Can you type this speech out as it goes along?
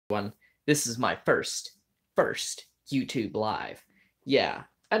One. This is my first YouTube live. Yeah,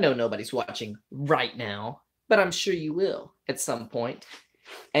 I know nobody's watching right now, but I'm sure you will at some point.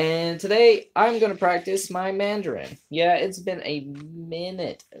 And today I'm going to practice my Mandarin. Yeah, it's been a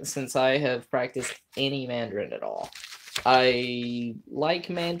minute since I have practiced any Mandarin at all. I like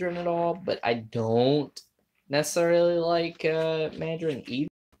Mandarin at all, but I don't necessarily like Mandarin either,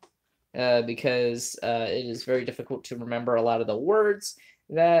 because it is very difficult to remember a lot of the words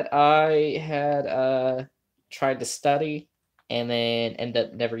that I had tried to study and then end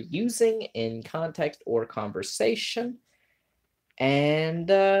up never using in context or conversation. And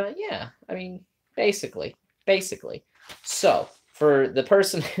yeah, I mean, basically. So, for the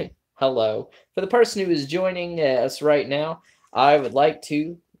person, hello, for the person who is joining us right now, I would like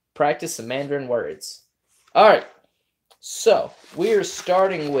to practice some Mandarin words. All right, so we are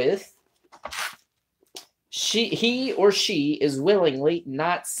starting with he or she is willingly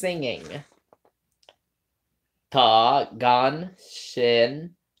not singing. Ta gan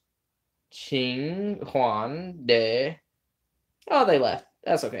shen qing huan de. Oh, they left.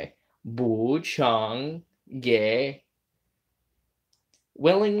 That's okay. Bu chang ge.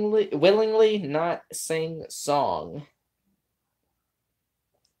 Willingly not sing song.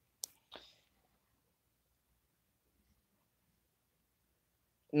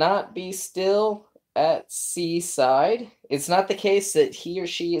 Not be still at seaside. It's not the case that he or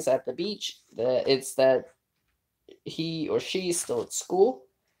she is at the beach. It's that he or she is still at school.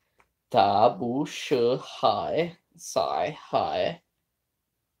 Da bu shi hai sai hai.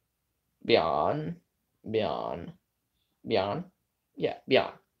 Bian. Yeah,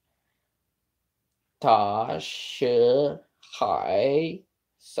 bian. Ta shi hai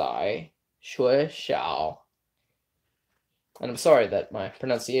sai shui xiao. And I'm sorry that my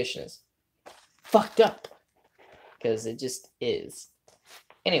pronunciation is fucked up, because it just is.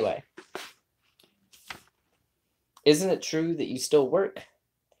 Anyway, isn't it true that you still work?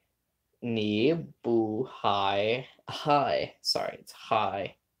 Ni bu hai. Sorry, it's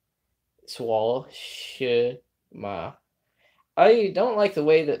hai. Swal shi ma. I don't like the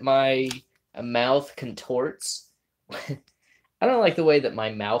way that my mouth contorts. I don't like the way that my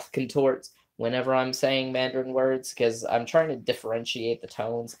mouth contorts whenever I'm saying Mandarin words, because I'm trying to differentiate the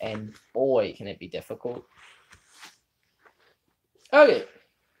tones, and boy, can it be difficult. Okay.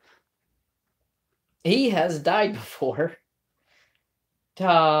 He has died before.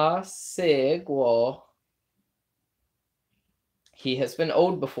 Ta se guo. He has been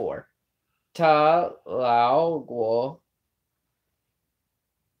old before. Ta lao guo.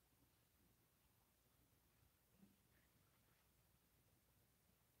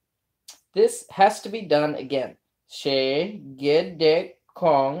 This has to be done again. She ge de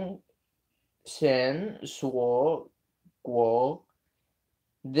kong shen suo guo.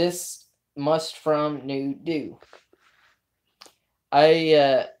 This must from new do.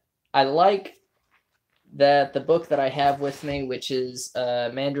 I like that the book that I have with me, which is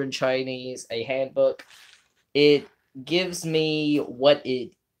Mandarin Chinese, a handbook, it gives me what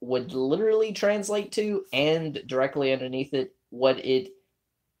it would literally translate to, and directly underneath it what it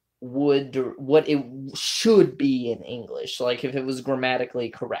should be in English, like if it was grammatically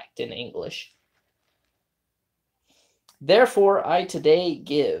correct in English. Therefore, I today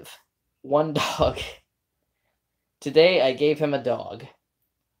give one dog. Today I gave him a dog.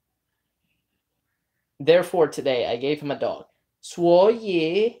 Therefore, today I gave him a dog. 所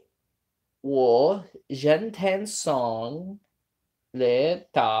以我认真送了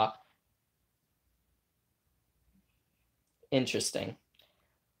他. Interesting.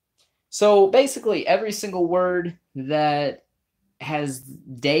 So basically, every single word that has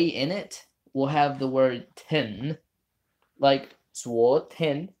day in it will have the word tin. Like 昨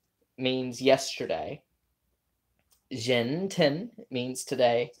天 means yesterday. 人天 means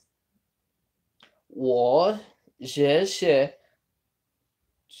today. 我这是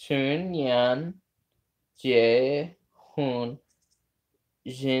去年结婚，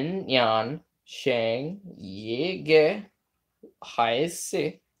今年生一个孩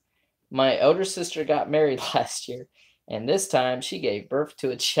子. My elder sister got married last year, and this time she gave birth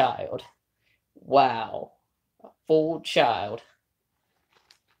to a child. Wow. A full child.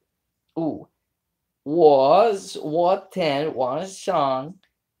 Ooh. 我天晚上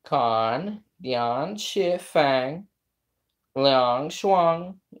看两吃饭，两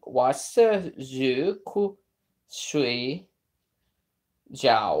双袜子入裤睡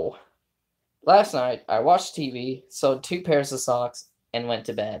觉. Last night, I watched TV, sewed 2 pairs of socks, and went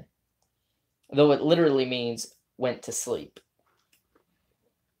to bed. Though it literally means went to sleep.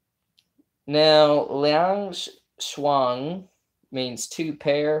 Now, 两双 means two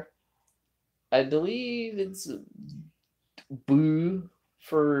pair. I believe it's bu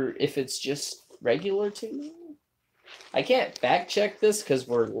for if it's just regular two. I can't fact check this because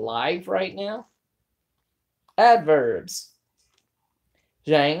we're live right now. Adverbs.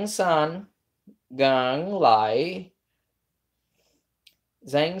 Zhang San Gang Lai.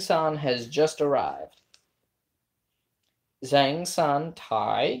 Zhang San has just arrived. Zhang San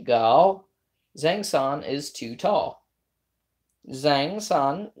Tai Gao. Zhang San is too tall. Zhang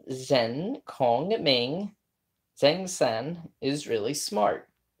San Zhen Kong Ming. Zhang San is really smart.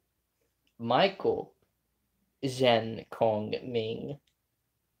 Michael Zhen Kong Ming.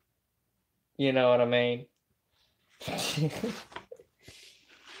 You know what I mean?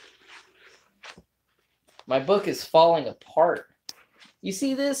 My book is falling apart. You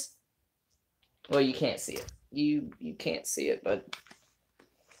see this? Well, you can't see it. You can't see it, but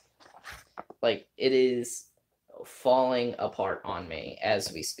like it is falling apart on me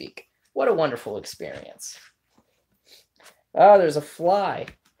as we speak. What a wonderful experience. Oh, there's a fly.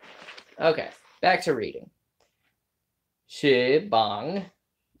 Okay, back to reading. Shi Bang,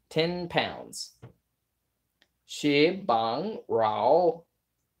 10 pounds. Shi Bang Rao,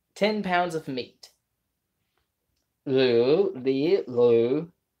 10 pounds of meat. Lu, Li,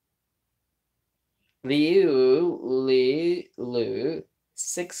 Lu, Liu,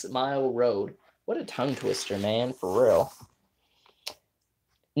 6 Mile Road. What a tongue twister, man, for real.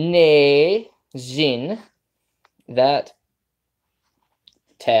 Ne, Jin, that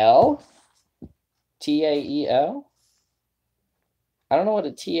tell, Tael. I don't know what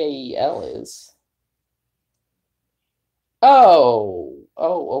a Tael is. Oh,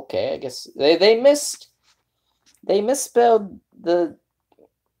 okay. I guess they misspelled the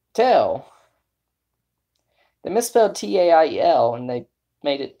tell. They misspelled Tael and they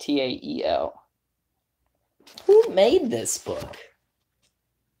made it Tael. Who made this book?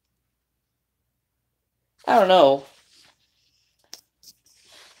 I don't know.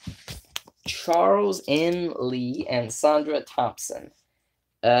 Charles N. Lee and Sandra Thompson.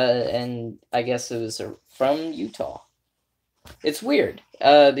 And I guess it was from Utah. It's weird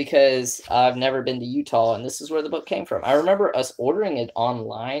because I've never been to Utah, and this is where the book came from. I remember us ordering it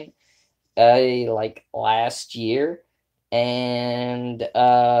online like last year, and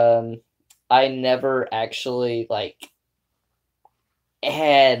I never actually like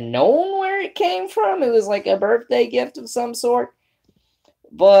had known where it came from. It was like a birthday gift of some sort,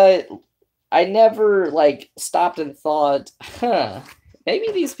 but I never like stopped and thought,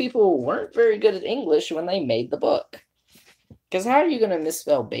 maybe these people weren't very good at English when they made the book. Because how are you going to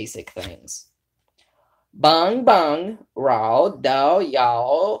misspell basic things? Bang bang rao dao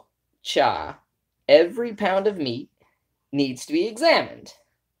yao cha. Every pound of meat needs to be examined.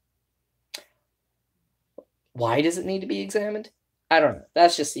 Why does it need to be examined? I don't know.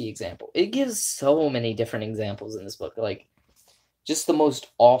 That's just the example. It gives so many different examples in this book. Like, just the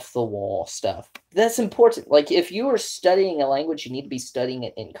most off-the-wall stuff. That's important. Like, if you are studying a language, you need to be studying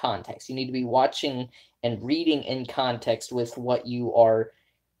it in context. You need to be watching and reading in context with what you are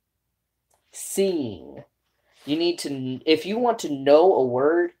seeing. You need to, if you want to know a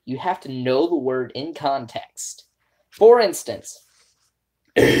word, you have to know the word in context. For instance,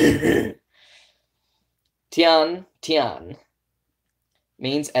 tian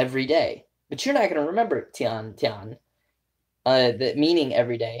means every day. But you're not going to remember tian, the meaning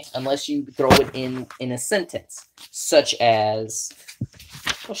every day unless you throw it in a sentence, such as,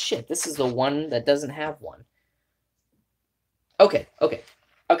 oh shit, this is the one that doesn't have one. Okay,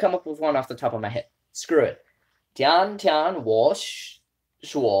 I'll come up with one off the top of my head. Screw it. Tian wo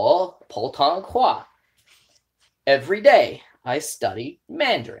shuo po tang hua. Every day I study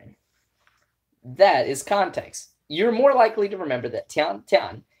Mandarin. That is context. You're more likely to remember that tian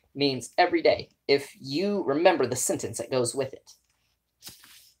means every day if you remember the sentence that goes with it.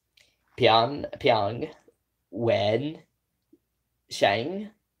 Piang, wen, shang.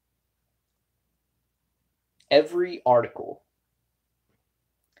 Every article.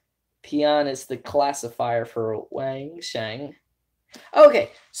 Pian is the classifier for wang, shang.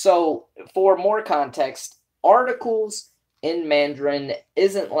 Okay, so for more context, articles in Mandarin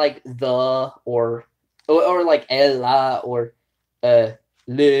isn't like the or like la or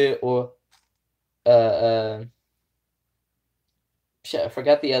le or shit, I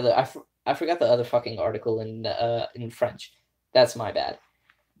forgot the other. I forgot the other fucking article in French. That's my bad.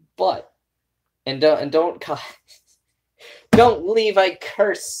 But don't leave. I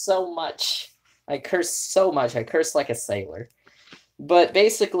curse so much. I curse like a sailor. But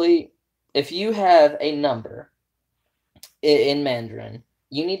basically, if you have a number in Mandarin,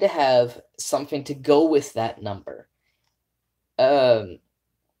 you need to have something to go with that number.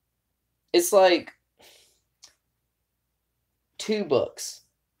 it's like 2 books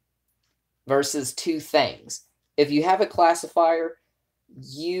versus 2 things. If you have a classifier,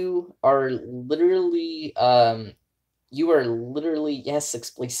 you are literally, yes,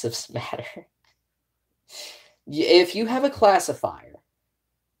 expletives matter. If you have a classifier,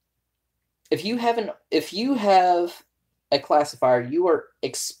 if you have a classifier, you are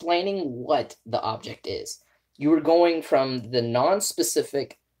explaining what the object is. You are going from the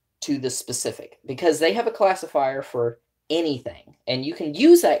non-specific to the specific, because they have a classifier for anything, and you can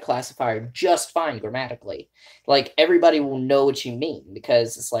use that classifier just fine grammatically. Like, everybody will know what you mean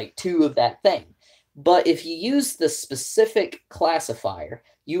because it's like 2 of that thing. But if you use the specific classifier,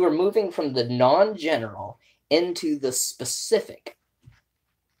 you are moving from the non-general into the specific.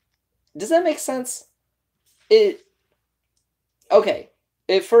 Does that make sense? Okay.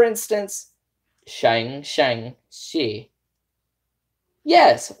 If, for instance, shang, xi.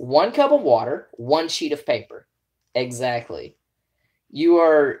 Yes, 1 cup of water, 1 sheet of paper. Exactly. You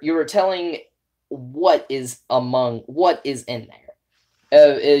are telling what is in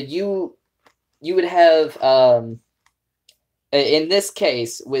there. You would have, in this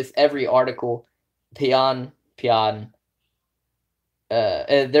case, with every article, pian.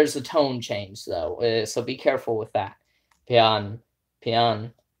 There's a tone change though, so be careful with that. Pian,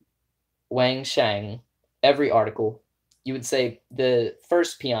 wang shang. Every article, you would say the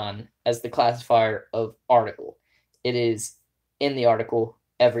first pian as the classifier of article. It is in the article,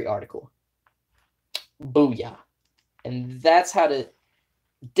 every article. Booyah. And that's how to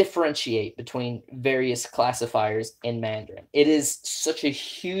differentiate between various classifiers in Mandarin. It is such a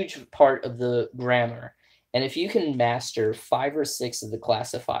huge part of the grammar. And if you can master 5 or 6 of the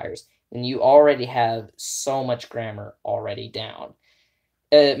classifiers, then you already have so much grammar already down.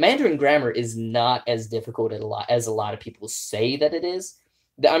 Mandarin grammar is not as difficult as a lot of people say that it is.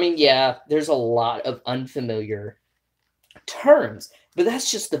 I mean, yeah, there's a lot of unfamiliar terms, but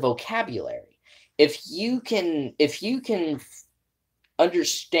that's just the vocabulary. If you can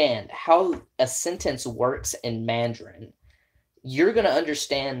understand how a sentence works in Mandarin, you're going to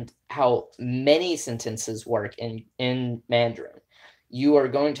understand how many sentences work in Mandarin. You are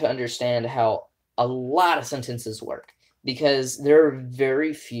going to understand how a lot of sentences work, because there are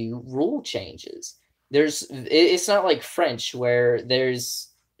very few rule changes. It's not like French where there's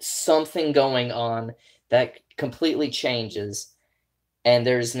something going on that completely changes, and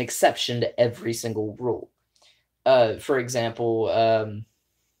there's an exception to every single rule. For example,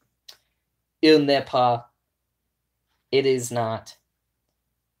 il n'est pas, it is not.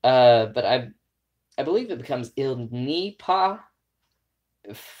 But I believe it becomes il n'est pas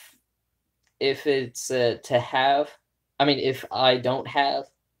if it's to have. I mean, if I don't have.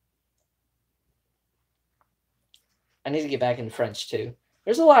 I need to get back into French too.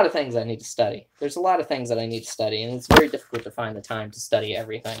 There's a lot of things I need to study. There's a lot of things that I need to study, and it's very difficult to find the time to study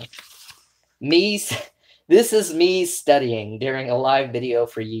everything. This is me studying during a live video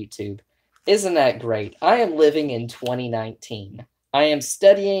for YouTube. Isn't that great? I am living in 2019. I am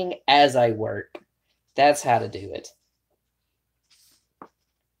studying as I work. That's how to do it.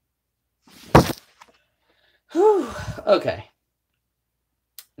 Whew. Okay.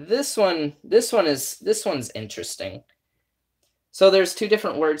 This one's interesting. So there's 2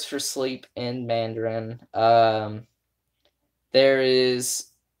 different words for sleep in Mandarin. There is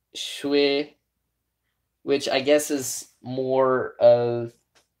shui, which I guess is more of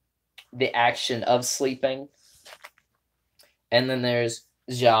the action of sleeping. And then there's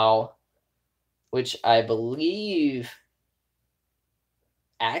zhao, which I believe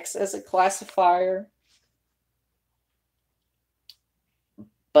acts as a classifier,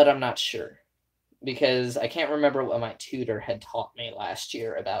 but I'm not sure, because I can't remember what my tutor had taught me last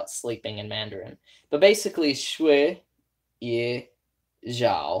year about sleeping in Mandarin. But basically, shui ye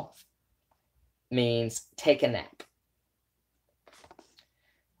zhao means take a nap.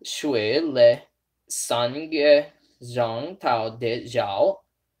 Shui le san ge zhang tao de zhao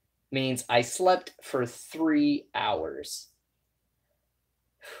means I slept for 3 hours.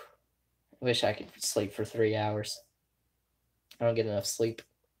 Wish I could sleep for 3 hours. I don't get enough sleep.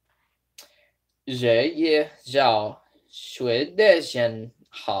 日夜觉睡得真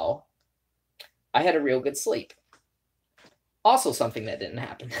好. I had a real good sleep. Also something that didn't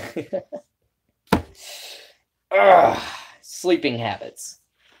happen. Sleeping habits.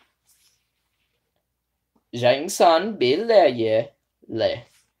 人生毕业了.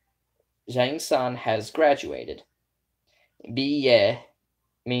 Zhang-san has graduated. 毕业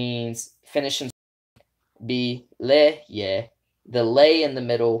means finish and 毕业. The lay in the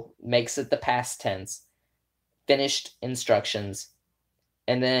middle makes it the past tense. finished instructions.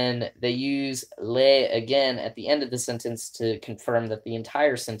 And then they use le again at the end of the sentence to confirm that the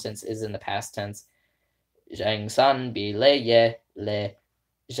entire sentence is in the past tense. Zhang san bi le ye le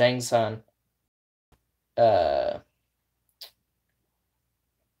Zhang san.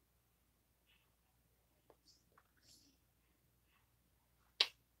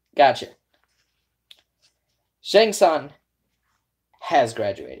 Gotcha. Zhang san has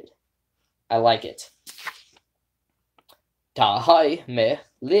graduated. I like it. 他还没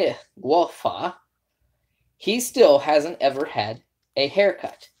理过发. He still hasn't ever had a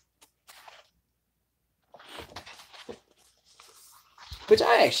haircut. Which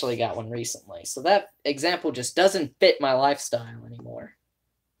I actually got one recently, so that example just doesn't fit my lifestyle anymore.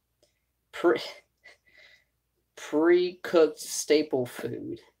 Pre-cooked staple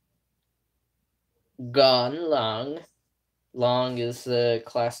food. Gone long. Long is the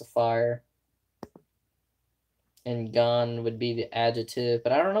classifier. And gone would be the adjective,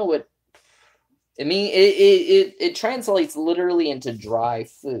 but I don't know what. I mean, it translates literally into dry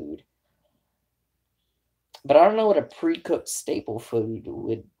food. But I don't know what a pre-cooked staple food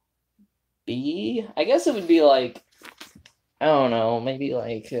would be. I guess it would be like, I don't know, maybe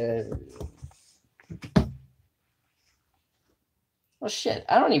like, well, shit,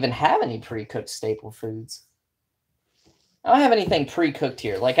 I don't even have any pre-cooked staple foods. I don't have anything pre-cooked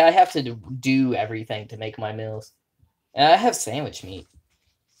here. Like, I have to do everything to make my meals. And I have sandwich meat.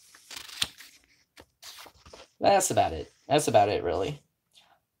 That's about it. That's about it, really.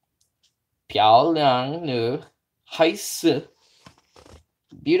 漂亮女孩子.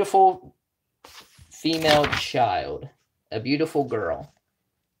 Beautiful female child. A beautiful girl.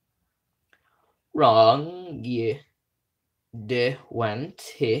 容易的问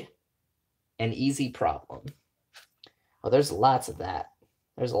题. An easy problem. Oh, there's lots of that.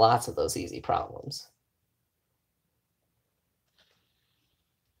 There's lots of those easy problems.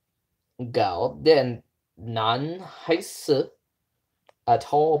 高的男孩子. A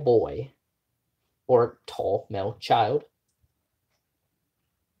tall boy. Or tall male child.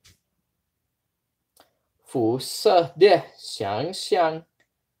 肤色的想象.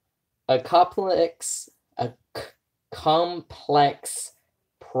 A complex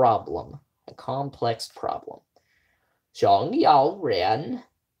problem. A complex problem. 想要人.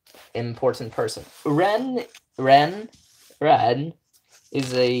 Important person. Ren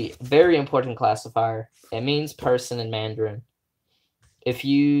is a very important classifier. It means person in Mandarin. If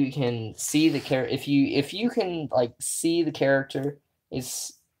you can see the character, if you can like see the character,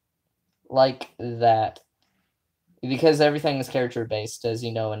 it's like that, because everything is character based, as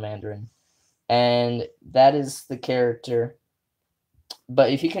you know, in Mandarin, and that is the character. But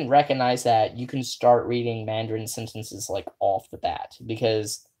if you can recognize that, you can start reading Mandarin sentences like off the bat,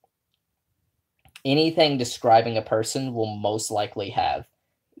 because anything describing a person will most likely have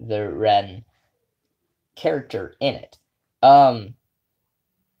the Ren character in it.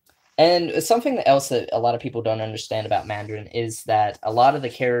 And something else that a lot of people don't understand about Mandarin is that a lot of the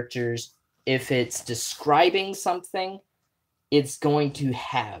characters, if it's describing something, it's going to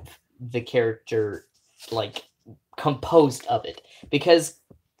have the character like composed of it. Because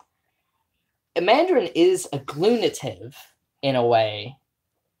Mandarin is agglutinative in a way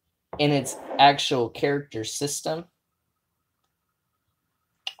in its actual character system.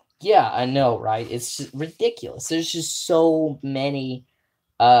 Yeah, I know, right? It's just ridiculous. There's just so many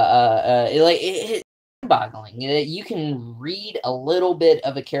it's boggling. You can read a little bit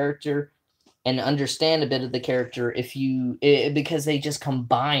of a character and understand a bit of the character if you because they just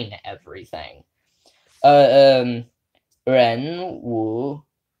combine everything. Ren Wu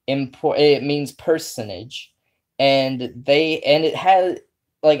it means personage, and it has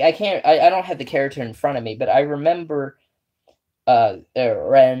like I don't have the character in front of me, but I remember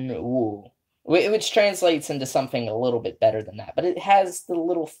Ren Wu, which translates into something a little bit better than that, but it has the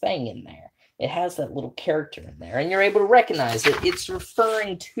little thing in there. It has that little character in there, and you're able to recognize it. It's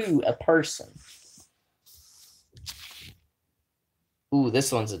referring to a person. Ooh,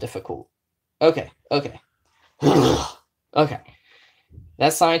 this one's a difficult. Okay. Okay.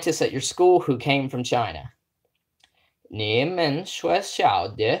 That scientist at your school who came from China. 你们学校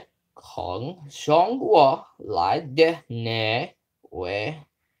的空中国来的那位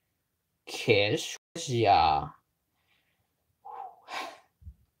科学家。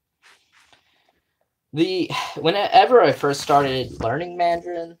Whenever I first started learning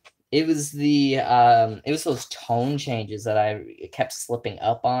Mandarin, it was those tone changes that I kept slipping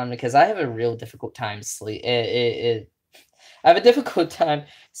up on, because I have a real difficult time I have a difficult time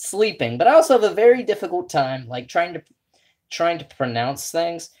sleeping, but I also have a very difficult time like trying to pronounce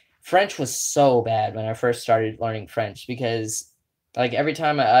things. French was so bad when I first started learning French because, like, every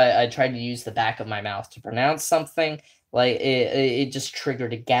time I tried to use the back of my mouth to pronounce something, like, it just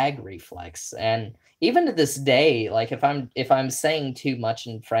triggered a gag reflex. And even to this day, like, if I'm saying too much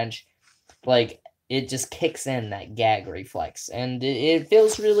in French, like, it just kicks in that gag reflex, and it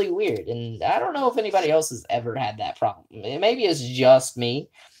feels really weird. And I don't know if anybody else has ever had that problem. Maybe it's just me,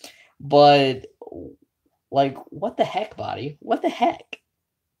 but, like, what the heck, buddy? What the heck?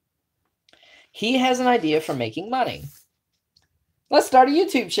 He has an idea for making money. Let's start a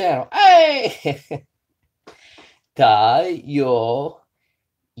YouTube channel. Hey! 他有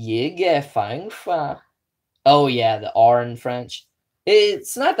一个方法. Oh yeah, the R in French.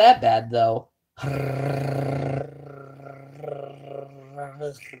 It's not that bad though.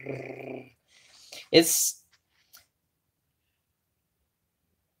 It's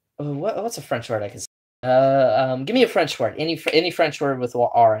what's a French word I can say? Give me a French word. Any French word with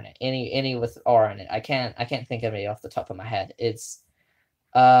R in it. Any with R in it. I can't think of any off the top of my head. It's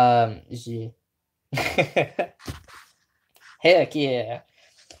heck yeah.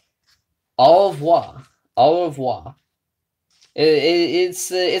 Au revoir. Au revoir. It's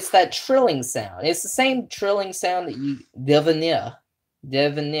that trilling sound. It's the same trilling sound that you devenir.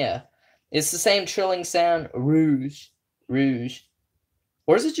 Devenir. It's the same trilling sound. Rouge. Rouge.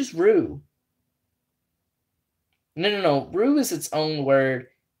 Or is it just rue? No. Rue is its own word.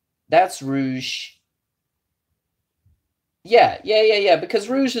 That's rouge. Yeah. Because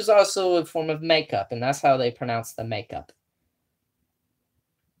rouge is also a form of makeup, and that's how they pronounce the makeup.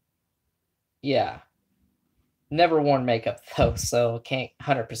 Yeah. Never worn makeup, though, so can't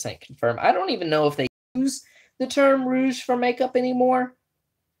 100% confirm. I don't even know if they use the term rouge for makeup anymore,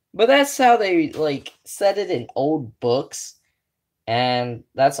 but that's how they, like, said it in old books, and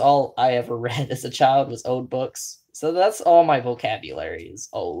that's all I ever read as a child was old books. So that's all my vocabulary is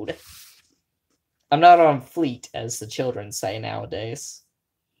old. I'm not on fleet, as the children say nowadays.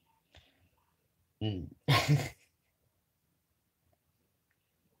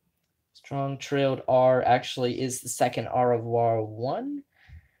 Strong trilled R actually is the second R of war one.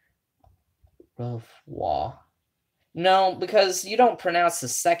 Revoir. No, because you don't pronounce the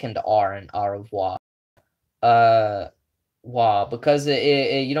second R in au revoir. Wa, because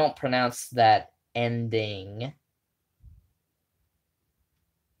you don't pronounce that ending.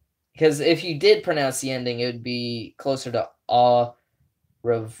 Because if you did pronounce the ending, it would be closer to au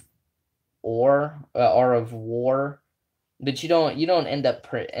revoir, au revoir. But you don't end up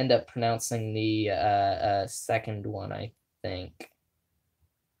pronouncing the second one, I think.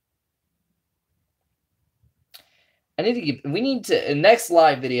 We need to, next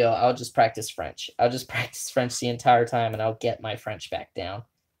live video, I'll just practice French. I'll just practice French the entire time, and I'll get my French back down.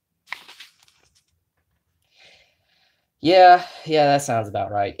 Yeah, that sounds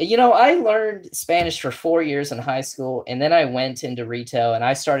about right. You know, I learned Spanish for 4 years in high school, and then I went into retail, and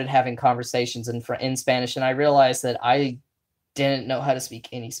I started having conversations in Spanish, and I realized that I didn't know how to speak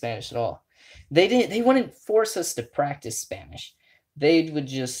any Spanish at all. They wouldn't force us to practice Spanish. They would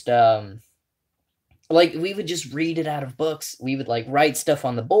just, like, we would just read it out of books. We would, like, write stuff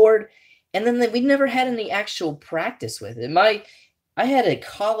on the board, and then we never had any actual practice with it. I had a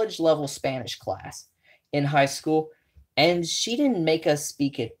college-level Spanish class in high school, and she didn't make us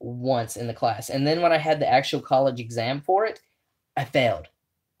speak it once in the class. And then when I had the actual college exam for it, I failed.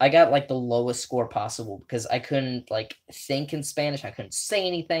 I got, like, the lowest score possible because I couldn't, like, think in Spanish. I couldn't say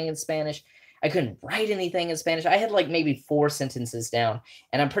anything in Spanish. I couldn't write anything in Spanish. I had, like, maybe 4 sentences down,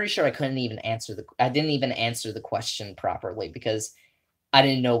 and I'm pretty sure I didn't even answer the question properly because I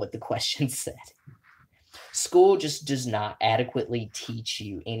didn't know what the question said. School just does not adequately teach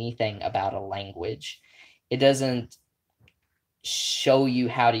you anything about a language. It doesn't show you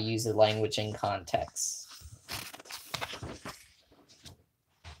how to use a language in context.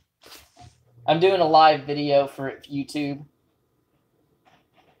 I'm doing a live video for YouTube.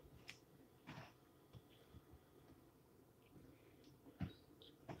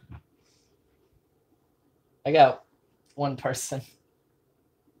 I got one person.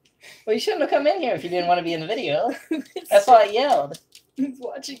 Well, you shouldn't have come in here if you didn't want to be in the video. That's why I yelled. Who's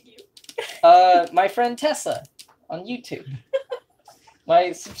watching you? My friend Tessa on YouTube.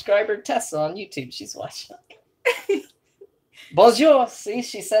 My subscriber Tessa on YouTube. She's watching. Bonjour. See,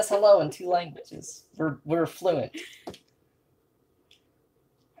 she says hello in 2 languages. We're fluent.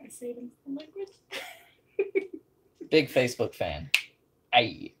 I say it in some language. Big Facebook fan.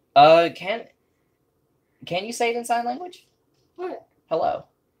 Hey. Can you say it in sign language? What? Hello.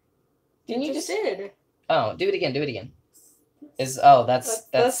 Didn't you just did? Oh, do it again. Do it again. That's hello.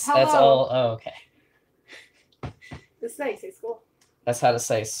 all. Oh, okay. That's nice. It's cool. That's how to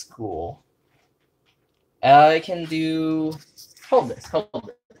say school. I can do. Hold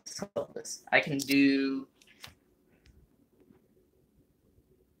this. I can do.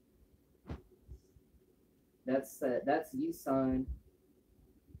 That's you sign.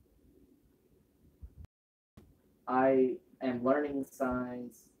 I am learning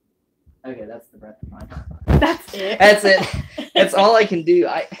signs. Okay, that's the breath of mine. That's it. That's it. That's all I can do.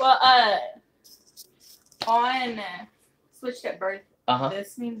 Well, on switched at birth,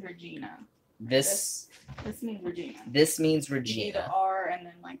 this means Regina. This means Regina. This means You do the Regina. R and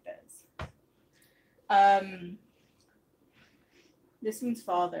then like this. This means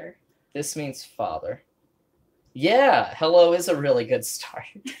father. This means father. Yeah, hello is a really good start.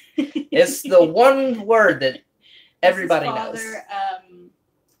 It's the one word that everybody knows.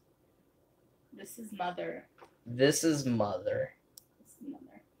 This is mother. This is mother. This is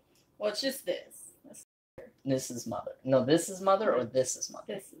mother. Well, it's just this. This is mother. No, this is mother or this is mother?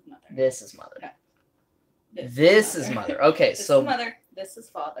 This is mother. This is mother. No. This is mother. Okay, this so is mother. This is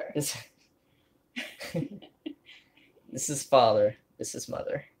father. This is father. This is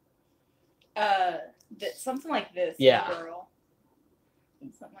mother. Something like this. Yeah. Girl.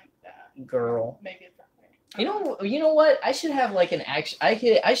 Something like that. Girl. Maybe it's that way. You know what? I should have like an action.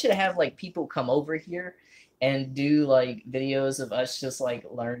 I should have like people come over here and do like videos of us just like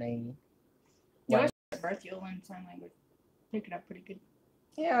learning. At birth, you'll learn sign language. Pick it up pretty good.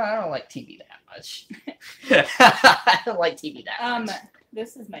 Yeah, I don't like TV that much. I don't like TV that much.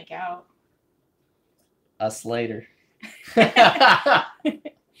 This is make out. Us later.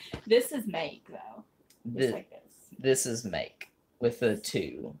 This is make though. Just like this. This is make with a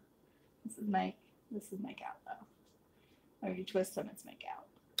 2. This is make. This is make out though. Or you twist them, it's make out.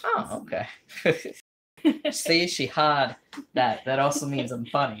 Oh, okay. See, she hard. That also means I'm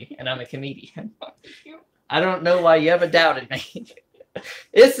funny and I'm a comedian. I don't know why you ever doubted me.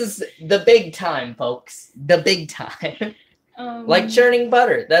 This is the big time, folks. The big time. Like churning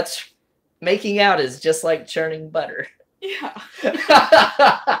butter. That's making out is just like churning butter. Yeah.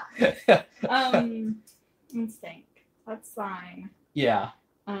 Instinct. That's sign. Yeah.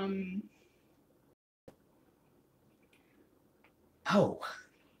 Oh.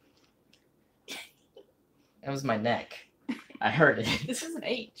 That was my neck. I heard it. This is an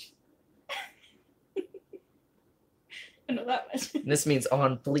H. I know that much. This means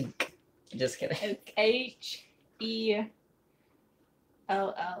on fleek. Just kidding. It's H-E-L-L-O.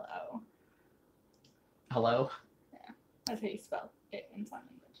 Hello? Yeah. That's how you spell it in sign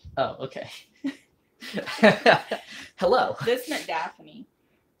language. Oh, okay. Hello. This meant Daphne.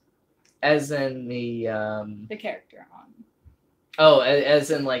 As in the character on. Oh,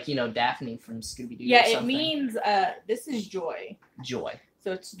 as in like, Daphne from Scooby-Doo. Yeah, or it something. means this is joy. Joy.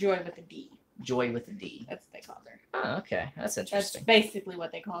 So it's joy with a D. Joy with a D. That's what they called her. Oh, okay. That's interesting. That's basically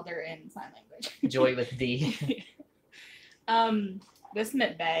what they called her in sign language. Joy with D. This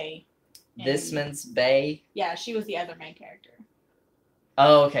meant Bay. This means Bay. Yeah, she was the other main character.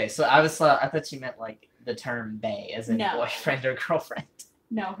 Oh, okay. So I thought you meant like the term Bay, as in boyfriend or girlfriend.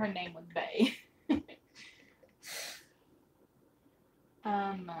 No, her name was Bay.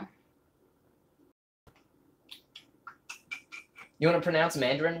 You want to pronounce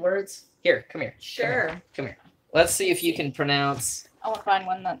Mandarin words? Here, come here. Sure. Come here. Let's see if you can pronounce. I want to find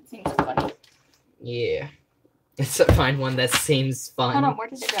one that seems funny. Yeah. Let's find one that seems fun. Hold on, where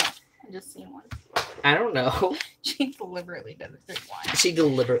did it go? I just seen one. I don't know. She deliberately doesn't drink wine. She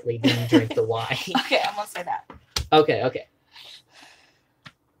deliberately didn't drink the wine. Okay, I'm gonna say that. Okay.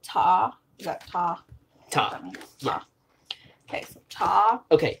 Ta. Is that ta? Ta. Yeah. Okay, so ta.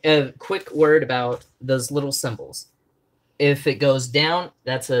 Okay, a quick word about those little symbols. If it goes down,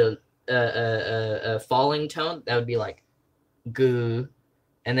 that's a falling tone. That would be like gu.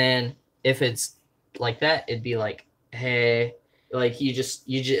 And then if it's like that, it'd be like hey. Like you just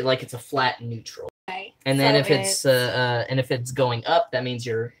like it's a flat neutral. Okay. And then if it's going up, that means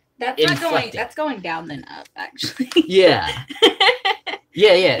you're inflecting. That's going down then up actually. Yeah.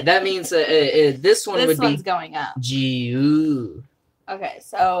 Yeah. That means this one would be. This one's going up. Jiu. Okay,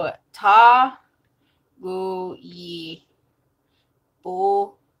 so ta, gu, yi,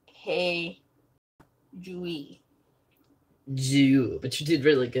 bu, he, jui. Jiu. But you did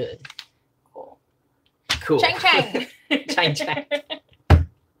really good. Cool. Chang chang. Chang chang.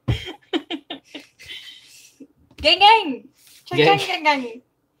 Gang gang. Chang chang gang gang.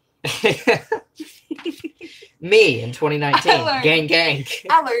 Me in 2019. Gang gang.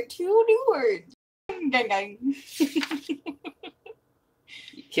 I learned 2 new words. Gang gang.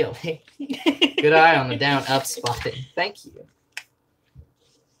 You kill me. Good eye on the down up spotting. Thank you.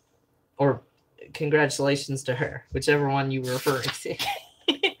 Or congratulations to her, whichever one you were referring to.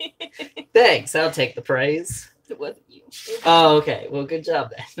 Thanks, I'll take the praise. It wasn't you. Oh, okay. Well, good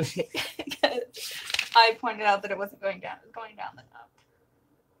job then. I pointed out that it wasn't going down. It was going down and up.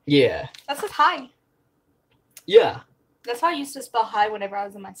 Yeah. That says hi. Yeah. That's how I used to spell hi whenever I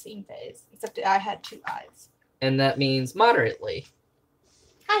was in my singing phase. Except I had 2 eyes. And that means moderately.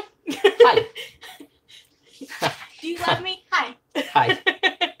 Hi. Hi. Do you love me? Hi. Hi.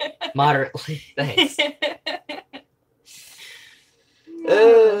 Moderately. Thanks.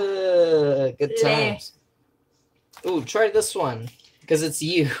 Good times. Ooh, try this one. Because it's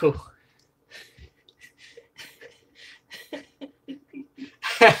you.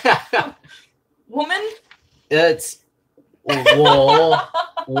 Woman? It's war.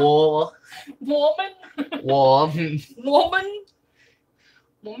 War. Woman? War. Woman?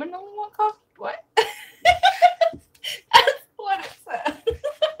 Woman only want coffee? What? That's what it said.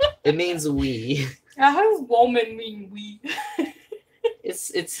 It means we. Now, how does woman mean we?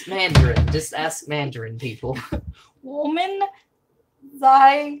 It's Mandarin. Just ask Mandarin people. Woman,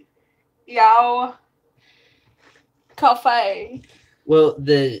 Zai, Yao, Cafe. Well,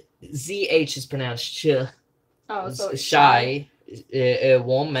 the ZH is pronounced sh. Oh, so it's shy. A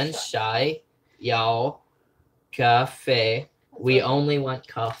woman, shy. Yao. Cafe. We only want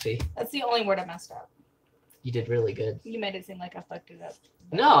coffee. That's the only word I messed up. You did really good. You made it seem like I fucked it up.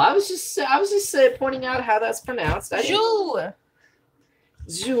 No, I was just pointing out how that's pronounced. Jou.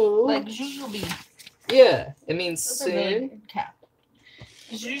 Jou. Like jujubee. Yeah, it means Those are really soon. good cat.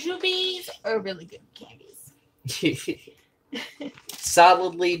 Jujubees are really good candies.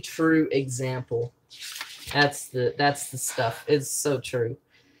 Solidly true example. That's the stuff. It's so true.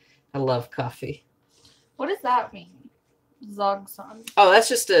 I love coffee. What does that mean? Zogson. Oh, that's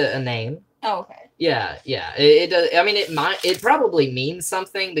just a name. Oh, okay. Yeah. It does. I mean, it probably means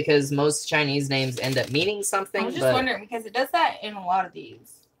something because most Chinese names end up meaning something. I was just wondering because it does that in a lot of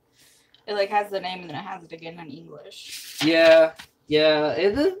these. It like has the name and then it has it again in English. Yeah.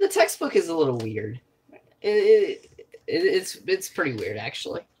 The textbook is a little weird. It's pretty weird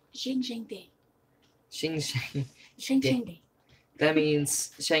actually. Xing Xing Day. Xing Sheng. Xing Xing Day. That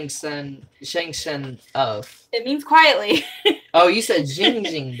means Sheng Shen of. It means quietly. Oh, you said Jing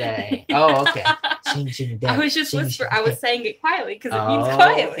Jing Day. Oh, okay. Jing Jing Day. I was just whispering. I was saying it quietly because it means Oh,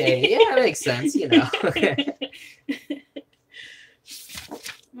 quietly. okay. Yeah, that makes sense. You know.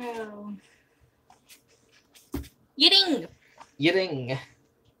 Wow. Yiding. Yiding.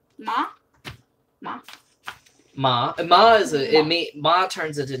 Ma. Ma is ma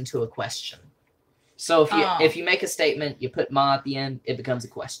turns it into a question. So if you make a statement, you put ma at the end, it becomes a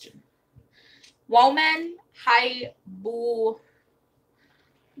question. Woman hai bu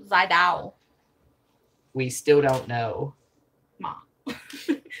zai dao. We still don't know. Ma. Do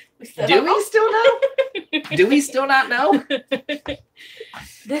we still know? Do we still not know?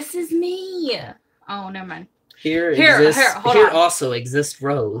 This is me. Oh, never mind. Here hold on. also exists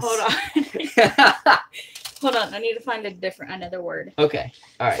Rose. Hold on. Hold on. I need to find another word. Okay.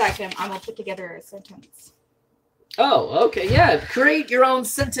 All right. Second, I'm gonna put together a sentence. Oh, okay. Yeah. Create your own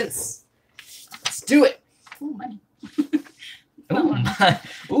sentence. Let's do it. Ooh, money.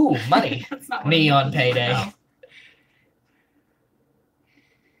 Ooh, money. That's not Me what on payday. No.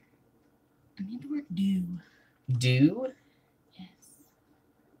 I need the word do. Do? Yes.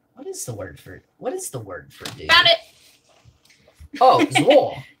 What is the word for do? Found it. Oh,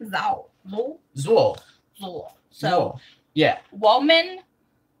 zwo. Zao. Zwo. So, yeah. woman.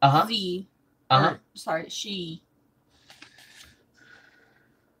 Uh-huh. Z. Uh-huh. Sorry, she.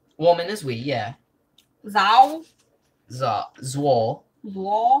 Woman is we, yeah. Zao. Zwo.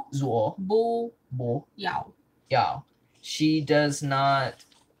 Luo. Bu. Bu. Yao. Yao. She does not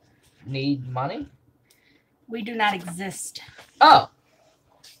need money? We do not exist. Oh.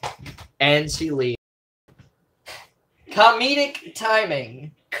 And she leaves. Comedic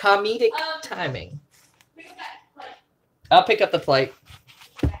timing. Timing. I'll pick up the plate.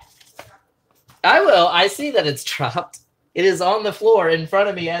 I will. I see that it's dropped. It is on the floor in front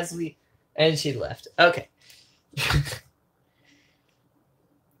of me and she left. Okay.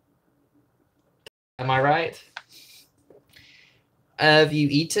 Am I right? Have you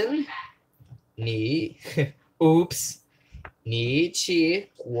eaten? Ni. Oops. 你吃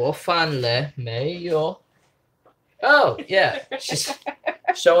过饭了没有? Oh, yeah. She's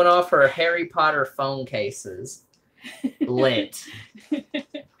showing off her Harry Potter phone cases. Lit.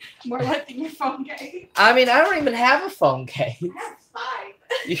 More lit than your phone case. I mean, I don't even have a phone case. I have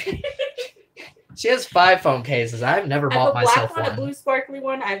 5. She has 5 phone cases. I've never bought myself I have a black one, a blue sparkly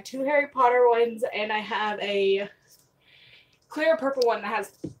one. I have 2 Harry Potter ones, and I have a clear purple one that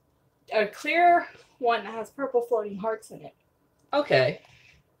has a clear one that has purple floating hearts in it. Okay.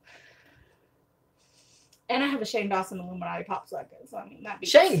 And I have a Shane Dawson Illuminati pop socket, so I mean that.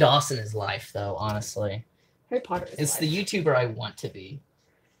 Shane Dawson is life, though. Honestly, Harry Potter is it's life. the YouTuber I want to be.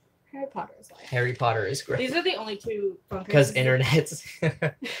 Harry Potter is life. Harry Potter is great. These are the only two phone cases. Because internet's.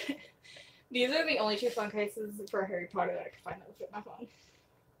 These are the only two phone cases for Harry Potter that I could find that would fit my phone.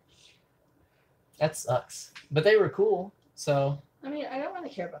 That sucks. But they were cool, so. I mean, I don't really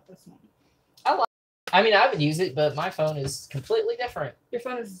care about this one. I mean, I would use it, but my phone is completely different. Your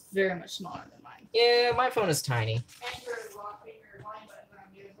phone is very much smaller than mine. Yeah, my phone is tiny. And your volume button is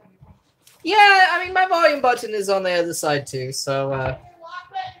on the other side. Yeah, I mean, my volume button is on the other side, too, so, Your lock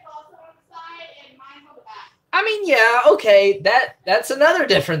button is also on the side, and mine's on the back. I mean, yeah, okay, that's another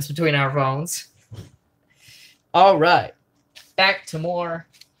difference between our phones. All right, back to more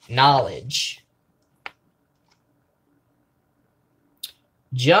knowledge.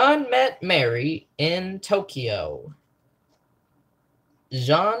 John met Mary in Tokyo.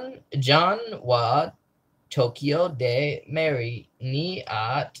 John wa Tokyo de Mary ni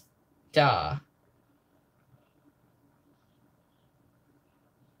at da.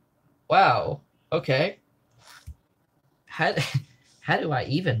 Wow. Okay. How do I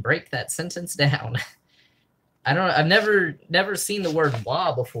even break that sentence down? I don't know. I've never seen the word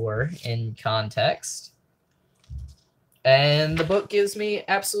wa before in context. And the book gives me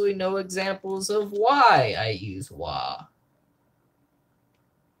absolutely no examples of why I use wa.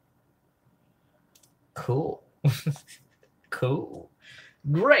 Cool. Cool.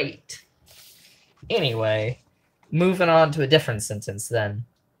 Great. Anyway, moving on to a different sentence then.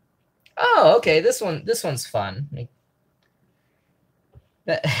 Oh, okay. This one's fun.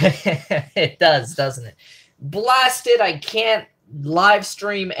 It does, doesn't it? Blasted, I can't live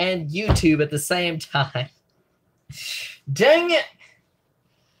stream and YouTube at the same time. Dang it.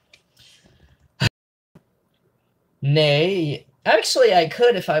 Nay. Actually, I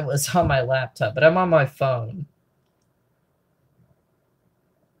could if I was on my laptop, but I'm on my phone.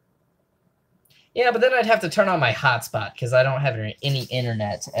 Yeah, but then I'd have to turn on my hotspot because I don't have any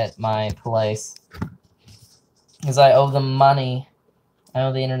internet at my place. Because I owe them money. I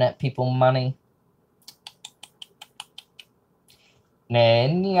owe the internet people money.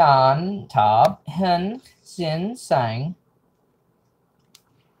 Nen yan tab hen xin sang.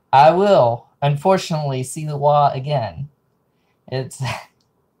 I will, unfortunately, see the wa again. There's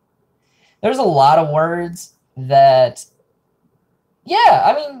a lot of words that, yeah,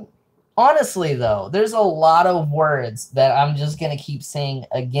 I mean, honestly, though, there's a lot of words that I'm just going to keep saying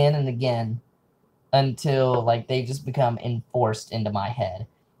again and again until, like, they just become enforced into my head.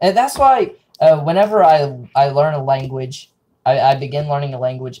 And that's why whenever I learn a language, I begin learning a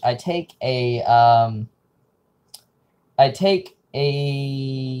language, I take the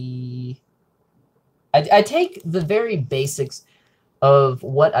very basics of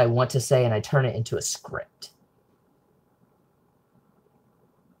what I want to say and I turn it into a script.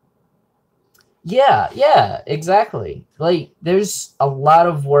 Yeah, exactly. Like, there's a lot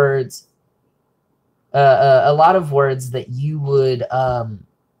of words, that you would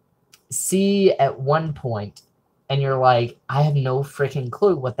see at one point, and you're like, I have no freaking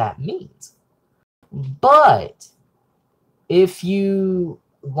clue what that means. But if you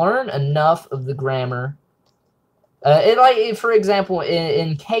learn enough of the grammar, for example,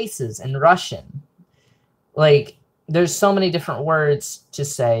 in cases in Russian, like, there's so many different words to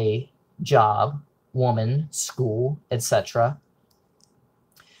say job, woman, school, etc.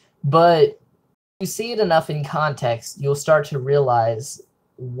 But you see it enough in context, you'll start to realize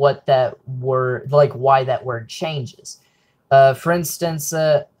what that word, like, why that word changes. For instance,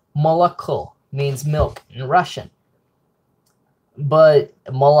 moloko means milk in Russian, but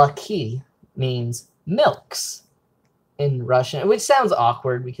molaki means milks in Russian, which sounds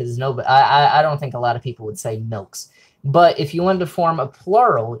awkward because I don't think a lot of people would say milks. But if you wanted to form a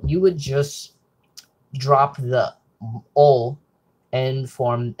plural, you would just drop the ol and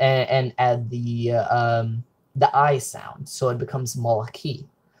form and add the I sound, so it becomes molaki.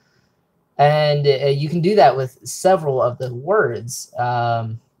 And you can do that with several of the words.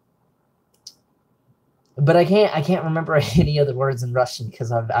 But I can't remember any other words in Russian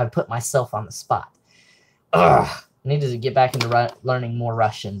because I've put myself on the spot. Ugh. I need to get back into learning more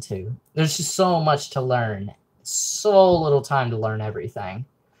Russian too. There's just so much to learn. So little time to learn everything.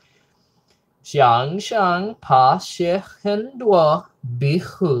 Xiang shang pa xie hen duo bi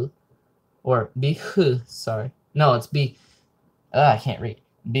hu. Or bi hu, sorry. No, it's bi. I can't read.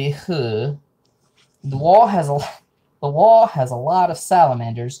 Bi hu. The wall has a lot of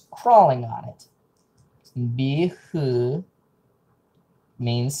salamanders crawling on it. Bi hu.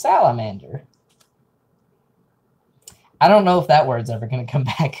 means salamander. I don't know if that word's ever going to come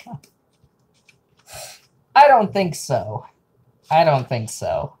back up. I don't think so. I don't think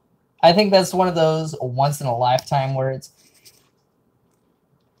so. I think that's one of those once-in-a-lifetime words.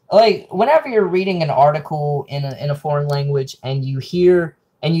 Like, whenever you're reading an article in a foreign language and you hear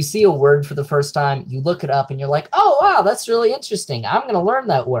and you see a word for the first time, you look it up and you're like, oh, wow, that's really interesting. I'm going to learn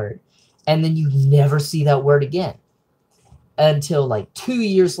that word. And then you never see that word again until like 2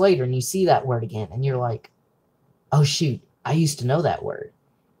 years later, and you see that word again and you're like, oh, shoot, I used to know that word.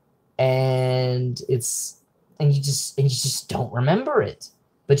 And you just don't remember it.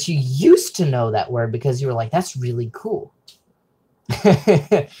 But you used to know that word because you were like, that's really cool.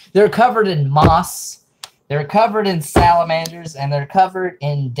 They're covered in moss. They're covered in salamanders, and they're covered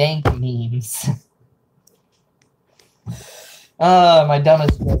in dank memes. My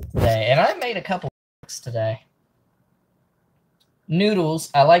dumbest joke today. And I made a couple jokes today. Noodles,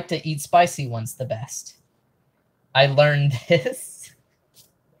 I like to eat spicy ones the best. I learned this.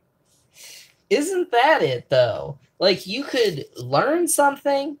 Isn't that it, though? Like, you could learn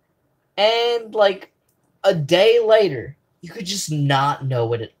something, and, like, a day later, you could just not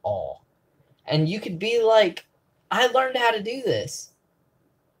know it at all. And you could be like, I learned how to do this.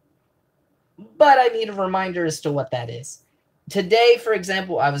 But I need a reminder as to what that is. Today, for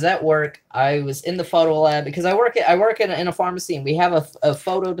example, I was at work. I was in the photo lab because I work in a pharmacy, and we have a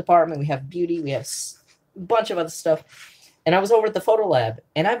photo department. We have beauty. We have a bunch of other stuff. And I was over at the photo lab,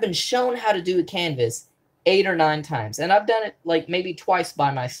 and I've been shown how to do a canvas 8 or 9 times. And I've done it like maybe twice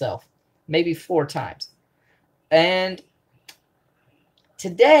by myself, maybe 4 times. And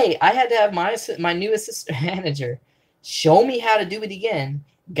today, I had to have my new assistant manager show me how to do it again,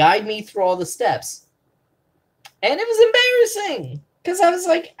 guide me through all the steps. And it was embarrassing because I was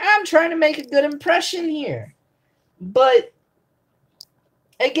like, I'm trying to make a good impression here. But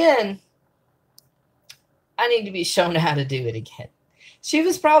again, I need to be shown how to do it again. She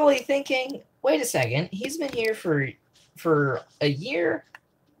was probably thinking, wait a second, he's been here for a year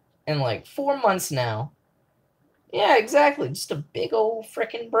and like 4 months now. Yeah, exactly. Just a big old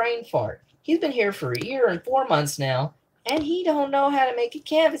freaking brain fart. He's been here for a year and 4 months now, and he don't know how to make a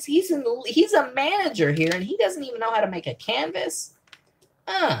canvas. He's a manager here, and he doesn't even know how to make a canvas.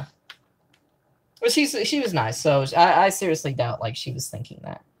 Well, she was nice, so I seriously doubt like she was thinking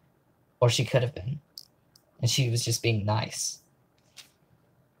that, or she could have been, and she was just being nice.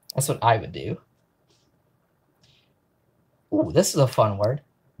 That's what I would do. Ooh, this is a fun word.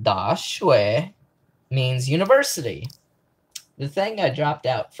 Da shui means university. The thing I dropped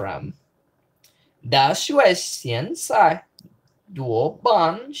out from. Da shui xian sai duo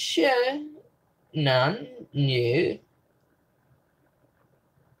ban xie nan nu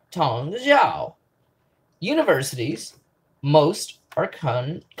tong zhao. Universities, most are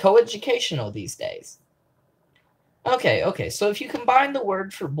co-educational these days. Okay, so if you combine the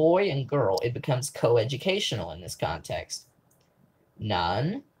word for boy and girl, it becomes co-educational in this context.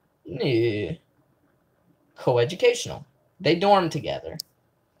 Nan nu co-educational. They dorm together.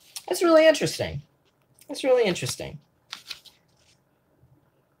 That's really interesting. That's really interesting.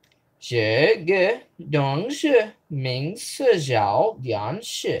 这个东西名字叫电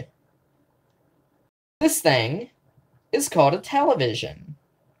视. This thing is called a television.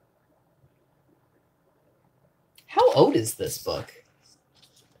 How old is this book?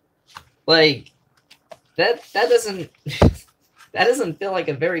 Like, that doesn't that doesn't feel like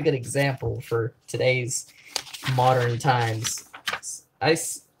a very good example for today's modern times.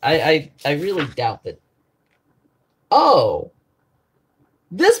 I really doubt that. Oh,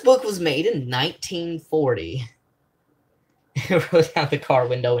 this book was made in 1940. Roll down the car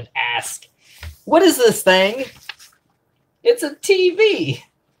window and ask, what is this thing? It's a TV.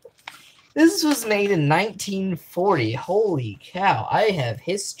 This was made in 1940. Holy cow. I have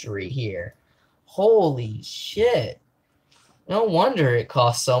history here. Holy shit. No wonder it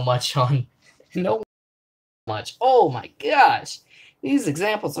costs so much on... No much. Oh my gosh. These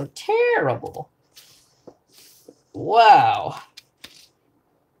examples are terrible. Wow.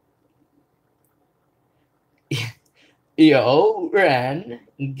 有人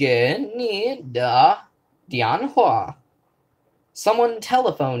给你打电话. Someone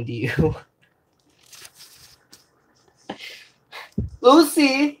telephoned you.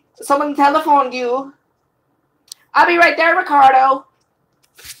 Lucy, someone telephoned you. I'll be right there, Ricardo.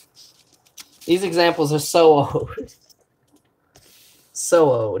 These examples are so old.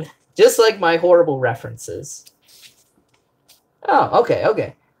 So old. Just like my horrible references. Oh,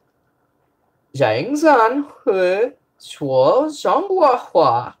 okay. 人生会说中国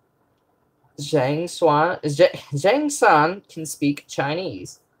话， Zhang San can speak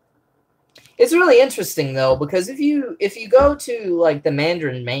Chinese. It's really interesting though, because if you go to like the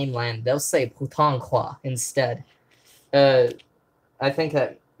Mandarin mainland, they'll say Putonghua instead. I think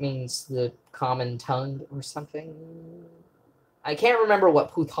that means the common tongue or something. I can't remember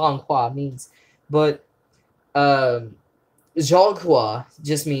what Putonghua means, but Zhouhua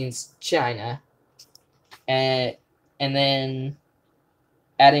just means China, and then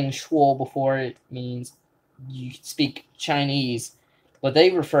adding shuo before it means you speak Chinese, but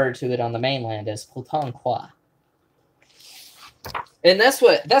they refer to it on the mainland as Putonghua. And that's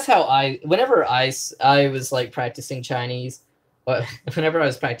how whenever I was like practicing Chinese, whenever I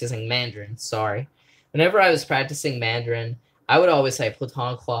was practicing Mandarin, whenever I was practicing Mandarin, I would always say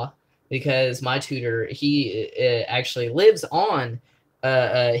Putonghua, because my tutor, he actually lives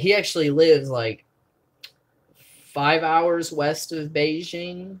like 5 hours west of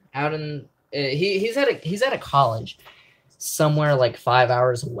Beijing, out in he's at a college somewhere like 5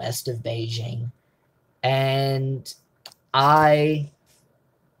 hours west of Beijing, and I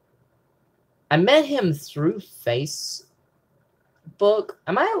met him through Facebook.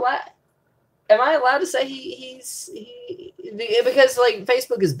 Am I allowed to say because like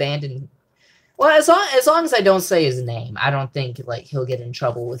Facebook is banned in, well, as long as I don't say his name, I don't think like he'll get in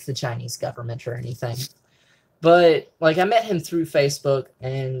trouble with the Chinese government or anything. But like I met him through Facebook,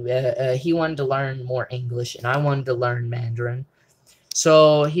 and he wanted to learn more English, and I wanted to learn Mandarin.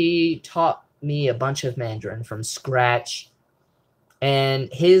 So he taught me a bunch of Mandarin from scratch,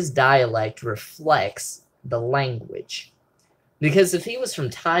 and his dialect reflects the language. Because if he was from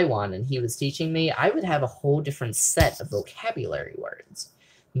Taiwan and he was teaching me, I would have a whole different set of vocabulary words,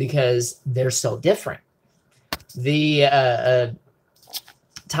 because they're so different. The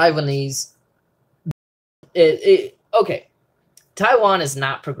Taiwanese... okay, Taiwan is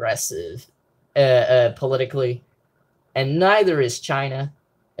not progressive politically, and neither is China,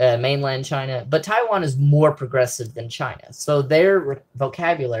 mainland China, but Taiwan is more progressive than China. So their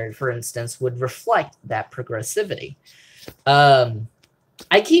vocabulary, for instance, would reflect that progressivity.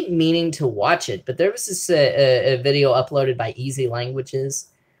 I keep meaning to watch it, but there was this a video uploaded by Easy Languages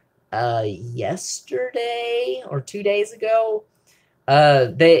yesterday or 2 days ago.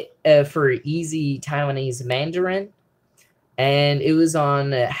 They for Easy Taiwanese Mandarin, and it was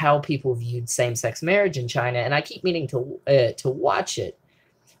on how people viewed same-sex marriage in China. And I keep meaning to watch it,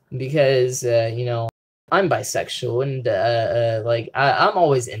 because you know, I'm bisexual, and like I'm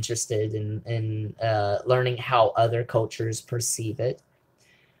always interested in learning how other cultures perceive it.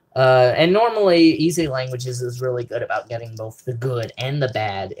 And normally, Easy Languages is really good about getting both the good and the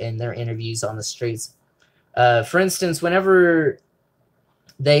bad in their interviews on the streets. For instance, whenever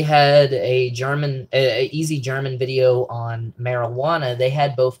they had a Easy German video on marijuana, they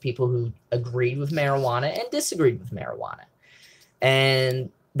had both people who agreed with marijuana and disagreed with marijuana.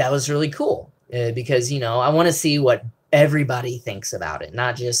 And that was really cool, because, you know, I want to see what everybody thinks about it,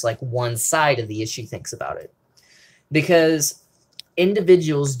 not just like one side of the issue thinks about it. Because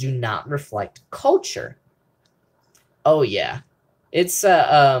individuals do not reflect culture. Oh, yeah. It's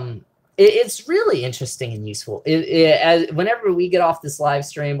really interesting and useful. Whenever we get off this live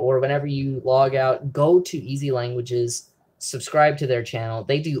stream, or whenever you log out, go to Easy Languages, subscribe to their channel.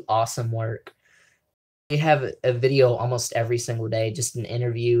 They do awesome work. They have a video almost every single day, just an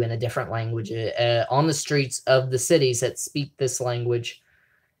interview in a different language on the streets of the cities that speak this language.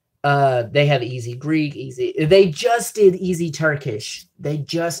 They have Easy Greek, they just did Easy Turkish. They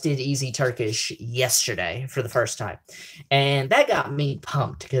just did Easy Turkish yesterday for the first time. And that got me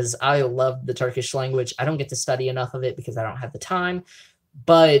pumped, because I love the Turkish language. I don't get to study enough of it because I don't have the time,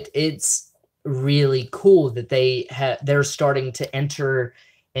 but it's really cool that they're starting to enter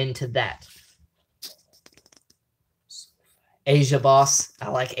into that. Asia Boss. I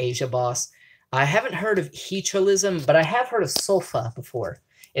like Asia Boss. I haven't heard of Heatralism, but I have heard of Sofa before,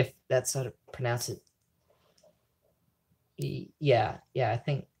 if that's how to pronounce it. Yeah, I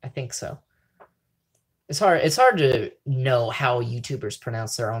think so. It's hard to know how YouTubers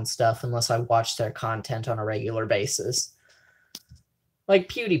pronounce their own stuff unless I watch their content on a regular basis. Like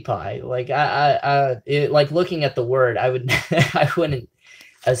PewDiePie, like like looking at the word, I wouldn't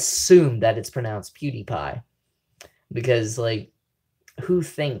assume that it's pronounced PewDiePie, because like, who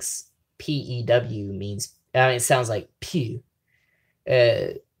thinks PEW means? I mean, it sounds like pew.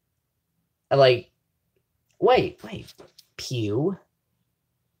 Like, wait, pew.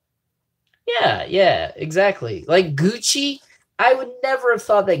 Yeah, exactly. Like Gucci, I would never have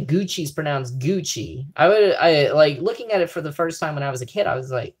thought that Gucci's pronounced Gucci. I like looking at it for the first time when I was a kid, I was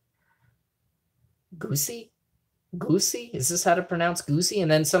like, Goosey? Goosey? Is this how to pronounce Goosey?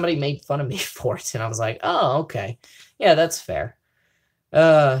 And then somebody made fun of me for it, and I was like, oh, okay. Yeah, that's fair.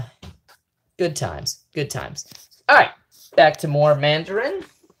 Good times. Good times. All right, back to more Mandarin.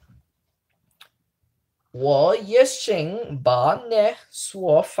 我也想把你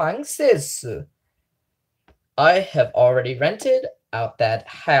所房子事 I have already rented out that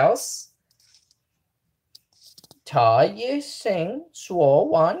house. 他也想说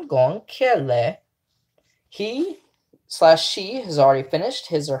完工课了 He/she has already finished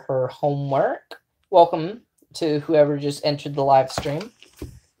his or her homework. Welcome to whoever just entered the live stream.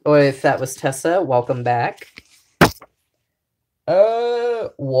 Or if that was Tessa, welcome back.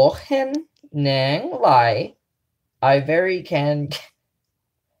 我很能来 I very can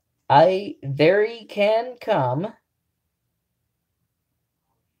come.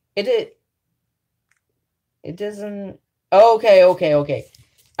 It doesn't. Okay.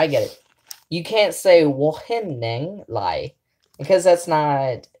 I get it. You can't say 我很能来 because that's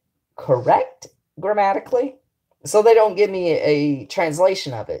not correct grammatically. So they don't give me a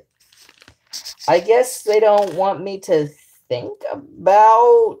translation of it. I guess they don't want me to think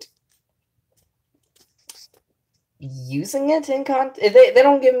about using it in they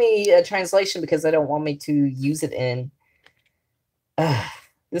don't give me a translation because they don't want me to use it in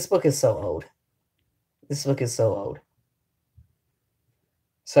this book is so old.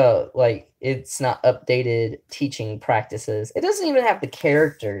 So like it's not updated teaching practices. It doesn't even have the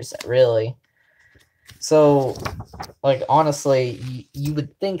characters really. So like honestly you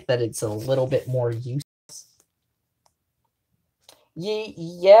would think that it's a little bit more useless.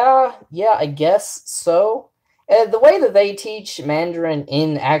 Yeah, I guess so. The way that they teach Mandarin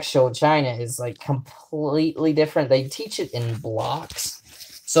in actual China is like completely different. They teach it in blocks.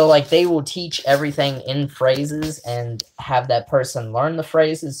 So like they will teach everything in phrases and have that person learn the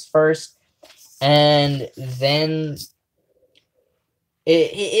phrases first. And then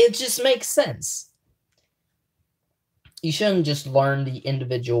it just makes sense. You shouldn't just learn the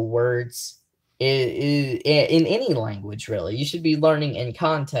individual words in any language, really. You should be learning in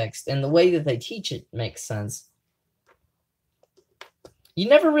context. And the way that they teach it makes sense. You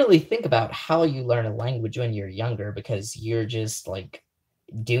never really think about how you learn a language when you're younger because you're just like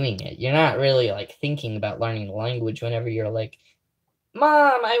doing it. You're not really like thinking about learning the language whenever you're like,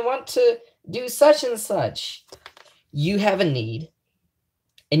 Mom, I want to do such and such. You have a need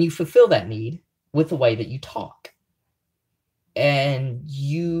and you fulfill that need with the way that you talk. And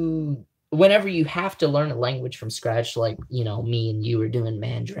whenever you have to learn a language from scratch, like, you know, me and you are doing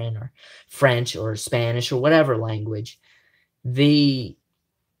Mandarin or French or Spanish or whatever language, the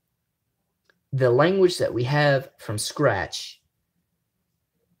language that we have from scratch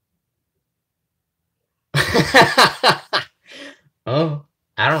oh,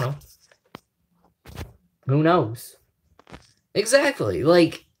 I don't know. Who knows? Exactly.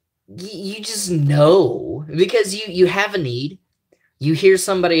 Like you just know because you have a need. You hear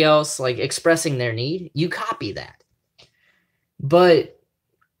somebody else like expressing their need, you copy that. But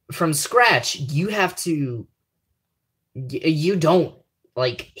from scratch, you have to you don't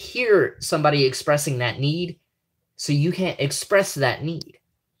like hear somebody expressing that need, so you can't express that need.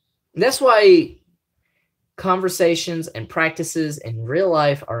 That's why conversations and practices in real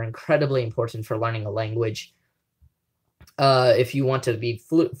life are incredibly important for learning a language. If you want to be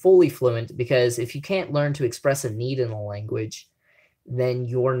fully fluent, because if you can't learn to express a need in a language, then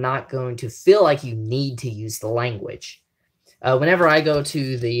you're not going to feel like you need to use the language. Whenever I go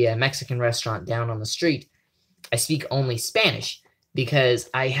to the Mexican restaurant down on the street, I speak only Spanish because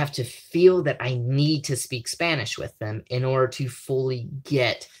I have to feel that I need to speak Spanish with them in order to fully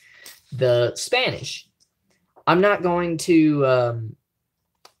get the Spanish. I'm not going to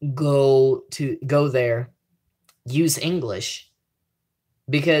go there, use English,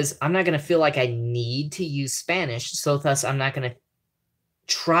 because I'm not going to feel like I need to use Spanish, so thus I'm not going to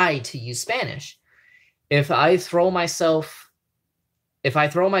try to use Spanish. If I throw myself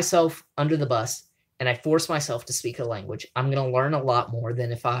under the bus and I force myself to speak a language, I'm going to learn a lot more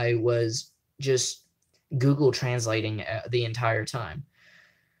than if I was just Google translating the entire time.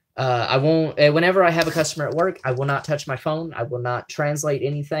 I won't, whenever I have a customer at work, I will not touch my phone. I will not translate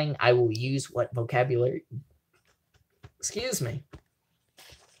anything. I will use what vocabulary. Excuse me.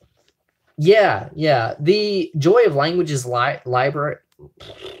 Yeah. The Joy of Languages library.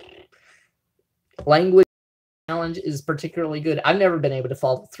 Language challenge is particularly good. I've never been able to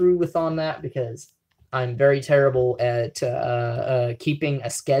follow through on that because I'm very terrible at keeping a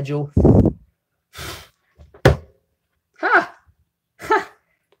schedule.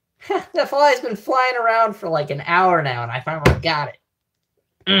 That fly's been flying around for like an hour now, and I finally got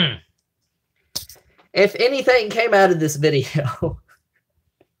it. If anything came out of this video.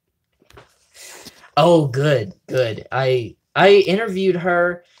 Oh, good. I interviewed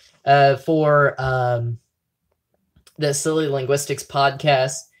her for the Silly Linguistics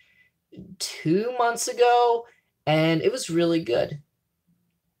podcast 2 months ago, and it was really good.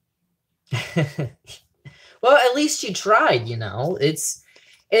 Well, at least you tried, you know. It's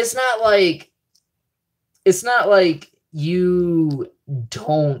not like you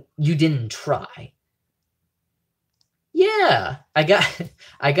didn't try. Yeah, I got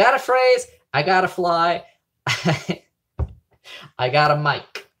a phrase, I got a fly, I got a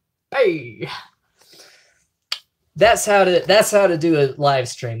mic. Hey. That's how to do a live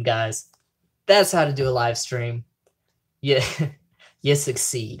stream, guys. That's how to do a live stream. Yeah, you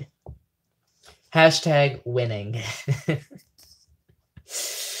succeed. Hashtag winning.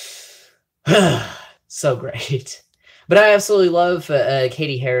 So great. But I absolutely love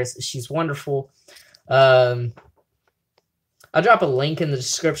Katie Harris. She's wonderful. I'll drop a link in the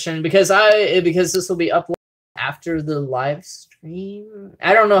description because this will be uploaded after the live stream.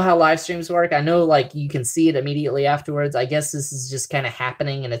 I don't know how live streams work. I know like you can see it immediately afterwards. I guess this is just kind of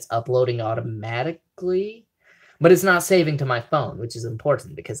happening and it's uploading automatically. But it's not saving to my phone, which is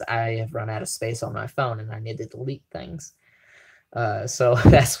important because I have run out of space on my phone and I need to delete things. So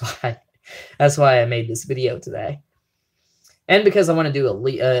that's why I made this video today. And because I want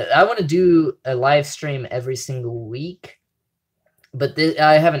to do a live stream every single week. But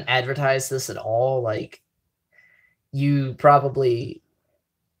I haven't advertised this at all. Like, you probably...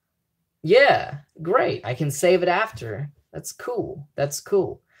 Yeah, great. I can save it after. That's cool.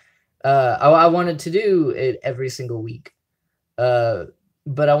 I wanted to do it every single week. But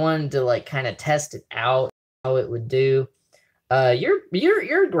I wanted to, like, kind of test it out, how it would do.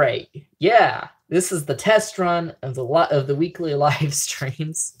 You're great. Yeah, this is the test run of the weekly live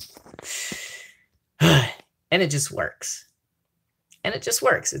streams. And it just works.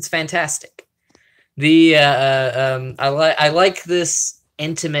 It's fantastic. I like this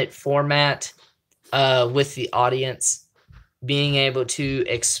intimate format with the audience, being able to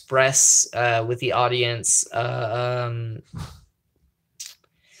express with the audience,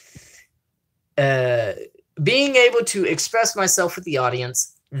 being able to express myself with the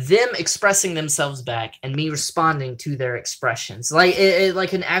audience, them expressing themselves back, and me responding to their expressions, like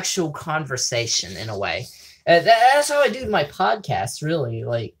an actual conversation in a way. That's how I do my podcasts, really.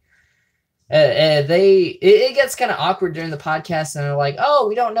 Like, it gets kind of awkward during the podcast, and they're like, "Oh,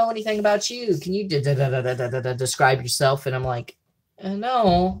 we don't know anything about you. Can you describe yourself?" And I'm like,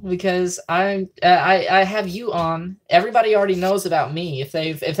 "No, because I have you on. Everybody already knows about me. If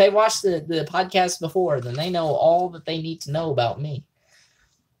they watched the podcast before, then they know all that they need to know about me."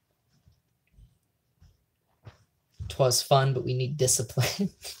 'Twas fun, but we need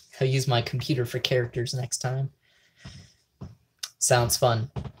discipline. I'll use my computer for characters next time. Sounds fun.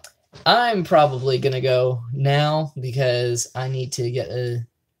 I'm probably going to go now because I need to get a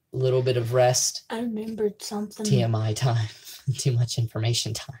little bit of rest. I remembered something. TMI time. Too much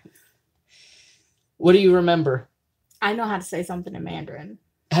information time. What do you remember? I know how to say something in Mandarin.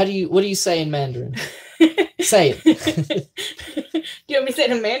 What do you say in Mandarin? Say it. Do you want me to say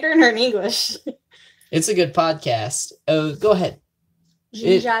it in Mandarin or in English? It's a good podcast. Oh, go ahead.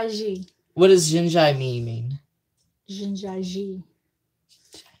 Jinjai. What does Jinjai mean? Jinjai.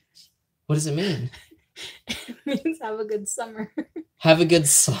 What does it mean? It means have a good summer. Have a good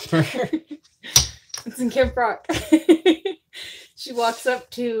summer. It's in Camp Rock. She walks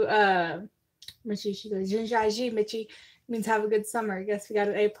up to Mitchie. She goes, Jinjai, Mitchie. Means have a good summer. I guess we got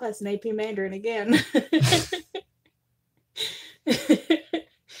an A+ in AP Mandarin again.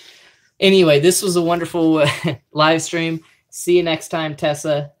 Anyway, this was a wonderful live stream. See you next time,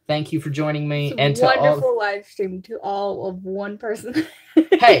 Tessa. Thank you for joining me. And to wonderful live stream to all of one person.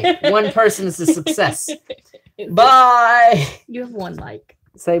 Hey, one person is a success. Bye. You have one like.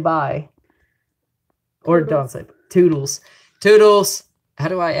 Say bye. Or don't say toodles. Toodles. How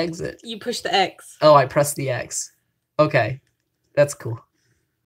do I exit? You push the X. Oh, I press the X. Okay. That's cool.